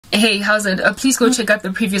Hey, how's it? Please go check out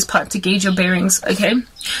the previous part to gauge your bearings, okay?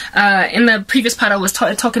 In the previous part, I was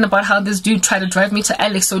talking about how this dude tried to drive me to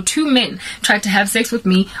Alex. So 2 men tried to have sex with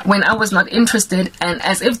me when I was not interested, and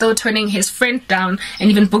as if though turning his friend down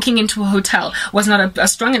and even booking into a hotel was not a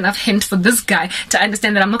strong enough hint for this guy to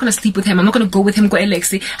understand that I'm not going to sleep with him, I'm not going to go with him, go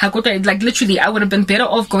Alex. Like literally, I would have been better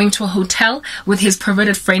off going to a hotel with his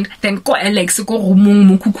perverted friend than go Alex, go or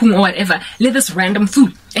whatever. Let this random fool.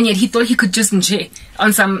 And yet he thought he could just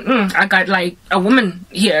on some, I got like a woman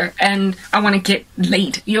here and I want to get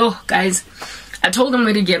laid. Yo, guys, I told him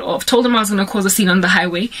where to get off, told him I was going to cause a scene on the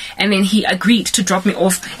highway, and then he agreed to drop me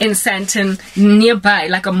off in Sandton nearby,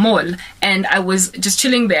 like a mall. And I was just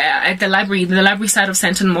chilling there at the library side of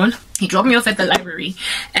Sandton Mall. He dropped me off at the library,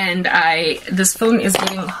 and this phone is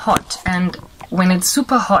getting hot, and when it's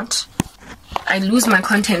super hot, I lose my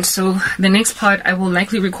content, so the next part I will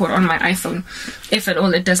likely record on my iPhone, if at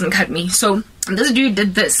all it doesn't cut me. So this dude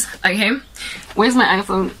did this, okay? Where's my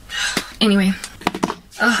iPhone? Anyway,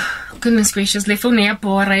 oh goodness gracious,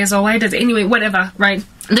 anyway, whatever, right?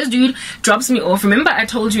 This dude drops me off. Remember I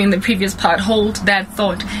told you in the previous part, hold that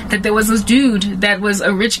thought, that there was this dude that was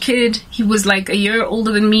a rich kid. He was like a year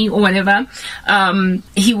older than me or whatever. I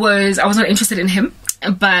was not interested in him.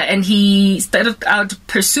 And he started out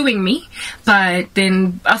pursuing me, but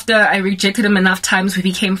then after I rejected him enough times, we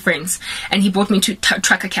became friends, and he bought me 2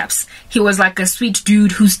 trucker caps. He was like a sweet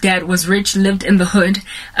dude whose dad was rich, lived in the hood,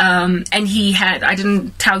 and I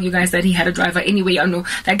didn't tell you guys that he had a driver. Anyway, I know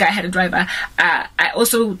that guy had a driver. I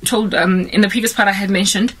also told, in the previous part I had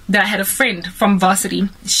mentioned that I had a friend from varsity.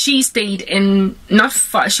 She stayed in, not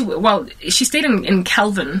far, she stayed in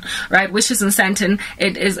Calvin, right, which is in Sandton.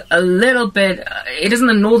 It is a little bit, it is in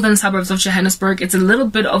the northern suburbs of Johannesburg. It's a little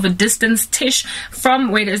bit of a distance-tish from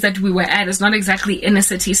where it is that we were at. It's not exactly inner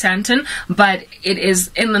city Sandton, but it is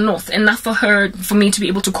in the north, enough for me to be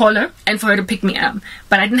able to call her and for her to pick me up.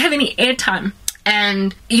 But I didn't have any airtime,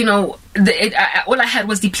 and you know, all I had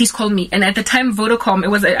was the please call me. And at the time, Vodacom, I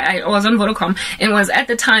was on Vodacom, and was at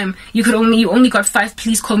the time you only got 5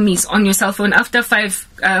 please call me's on your cell phone.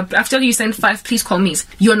 After you send 5 please call me's,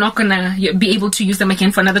 you're not gonna be able to use them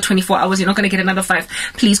again for another 24 hours. You're not gonna get another 5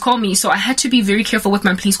 please call me. So I had to be very careful with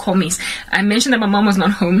my please call me's. I mentioned that my mom was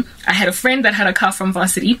not home. I had a friend that had a car from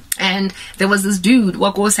varsity, and there was this dude,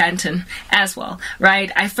 Wako Santon, as well,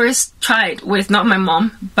 right? I first tried with not my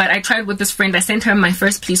mom, but I tried with this friend. I sent her my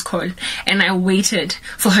first please call, and I waited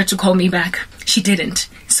for her to call me back. She didn't.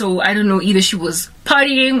 So I don't know, either she was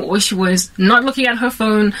partying or she was not looking at her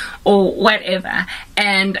phone or whatever.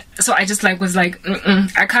 And so I just was like,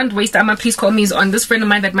 I can't waste my please call me's on this friend of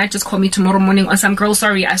mine that might just call me tomorrow morning on some girl.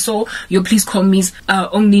 Sorry, I saw your please call me's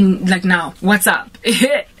only like now. What's up?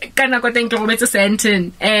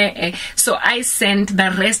 So I sent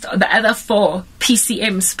the other 4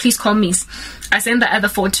 PCMs, please call me's. I sent the other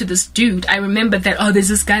 4 to this dude. I remembered that, oh, there's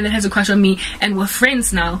this guy that has a crush on me, and we're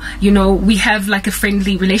friends now. You know, we have like a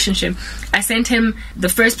friendly relationship. I sent him the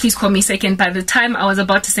first please call me, second. By the time I was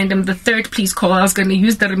about to send him the 3rd please call, I was going to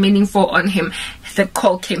use the remaining 4 on him. The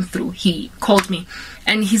call came through. He called me.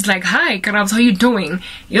 And he's like, hi, Karabs, how you doing?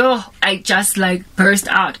 Yo, I just burst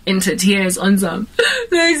out into tears on some.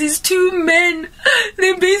 There's these 2 men.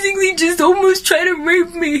 They basically just almost try to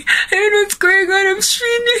rape me. And what's going on? I'm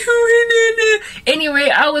screaming. Anyway,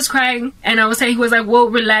 I was crying. And I was saying, he was like, whoa,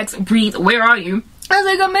 relax, breathe. Where are you? I was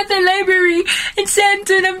like, I'm at the library in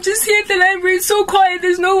Sandton. I'm just here at the library. It's so quiet.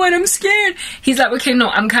 There's no one. I'm scared. He's like, okay, no,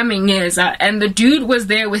 I'm coming. Yes. And the dude was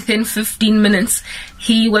there within 15 minutes.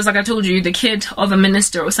 He was, like I told you, the kid of a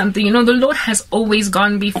minister or something. You know, the Lord has always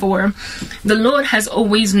gone before. The Lord has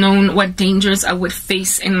always known what dangers I would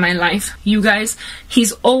face in my life. You guys,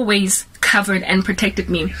 he's always covered and protected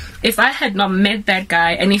me. If I had not met that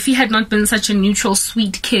guy, and if he had not been such a neutral,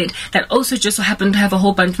 sweet kid that also just so happened to have a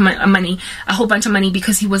whole bunch of money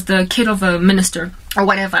because he was the kid of a minister or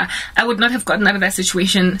whatever, I would not have gotten out of that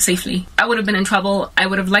situation safely. I would have been in trouble. I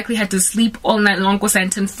would have likely had to sleep all night long, go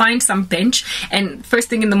Santon, find some bench, and first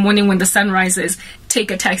thing in the morning when the sun rises,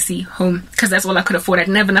 take a taxi home, because that's all I could afford. I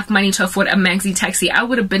didn't have enough money to afford a maxi taxi. I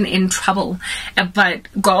would have been in trouble. But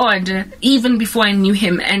God, even before I knew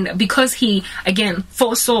him, and because he again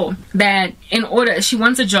foresaw that in order, she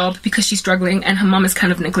wants a job because she's struggling and her mom is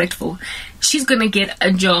kind of neglectful, she's gonna get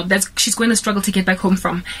a job that she's going to struggle to get back home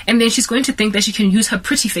from, and then she's going to think that she can use her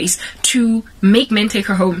pretty face to make men take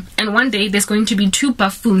her home. And one day there's going to be 2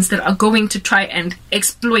 buffoons that are going to try and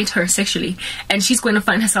exploit her sexually, and she's going to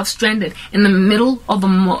find herself stranded in the middle of a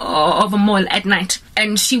mall at night,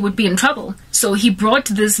 and she would be in trouble. So he brought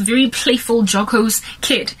this very playful, jocose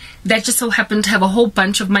kid that just so happened to have a whole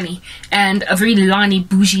bunch of money and a very Lani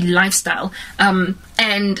bougie lifestyle.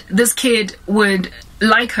 and this kid would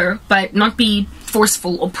like her but not be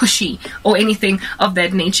forceful or pushy or anything of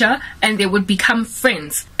that nature, and they would become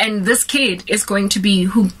friends. And this kid is going to be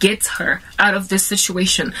who gets her out of this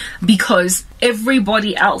situation, because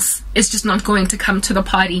everybody else is just not going to come to the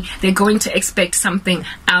party. They're going to expect something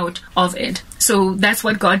out of it. So that's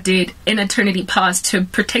what God did in eternity past to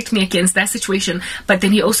protect me against that situation. But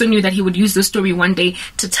then he also knew that he would use this story one day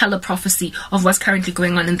to tell a prophecy of what's currently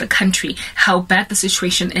going on in the country, how bad the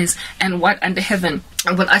situation is, and what under heaven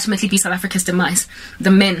will ultimately be South Africa's demise.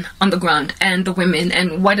 The men on the ground and the women,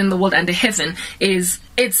 and what in the world under heaven is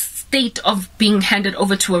its state of being handed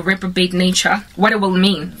over to a reprobate nature, what it will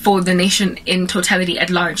mean for the nation in totality at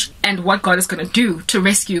large, and what God is going to do to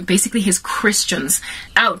rescue basically his Christians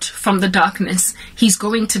out from the darkness. He's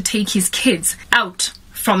going to take his kids out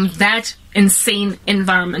from that insane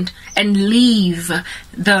environment and leave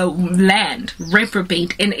the land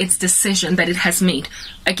reprobate in its decision that it has made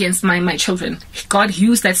against my children. God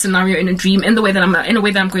used that scenario in a dream in a way that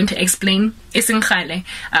I'm going to explain.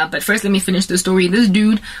 But first, let me finish the story. This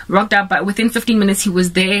dude rocked up, but within 15 minutes he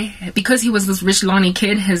was there. Because he was this rich Lonnie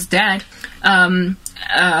kid, his dad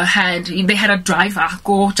had a driver,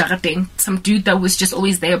 some dude that was just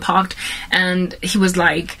always there parked, and he was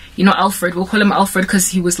like, you know, Alfred, we'll call him Alfred because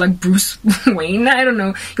he was like Bruce Wayne, I don't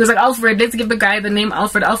know. He was like, Alfred, let's give the guy the name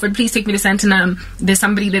Alfred. Alfred, please take me to Santon. There's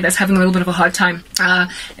somebody there that's having a little bit of a hard time.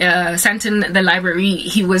 Santon, the library,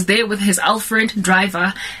 he was there with his Alfred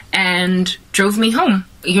driver and drove me home,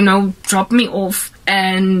 you know, dropped me off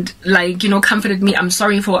and, like, you know, comforted me. I'm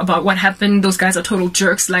sorry about what happened. Those guys are total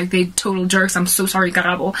jerks. Like, they total jerks. I'm so sorry,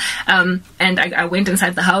 Karabo. And I went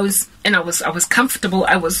inside the house and I was comfortable.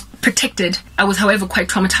 I was protected. I was, however, quite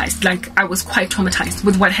traumatized. Like, I was quite traumatized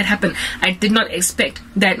with what had happened. I did not expect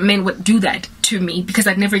that men would do that to me, because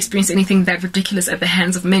I'd never experienced anything that ridiculous at the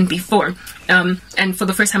hands of men before. And for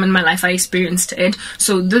the first time in my life, I experienced it.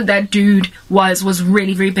 So that dude was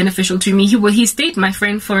really very beneficial to me. He stayed my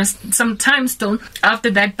friend for some time still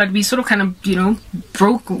after that, but we sort of kind of, you know,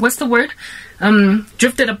 broke, what's the word?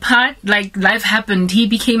 Drifted apart. Like, life happened. He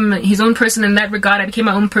became his own person in that regard. I became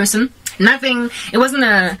my own person. Nothing, it wasn't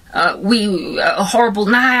a horrible,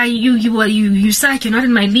 nah, you suck, you're not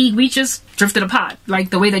in my league. We just drifted apart, like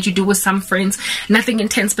the way that you do with some friends. Nothing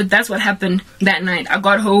intense, but that's what happened that night. I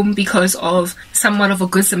got home because of somewhat of a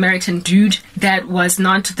good Samaritan dude that was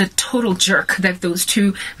not the total jerk that those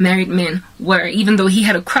two married men were. Even though he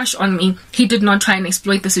had a crush on me, he did not try and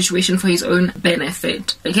exploit the situation for his own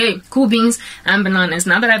benefit. Okay, cool beans and bananas.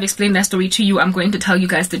 Now that I've explained that story to you, I'm going to tell you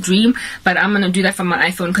guys the dream, but I'm going to do that from my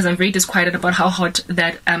iPhone because I'm very disquieted about how hot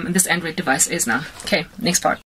that this Android device is now. Okay, next part.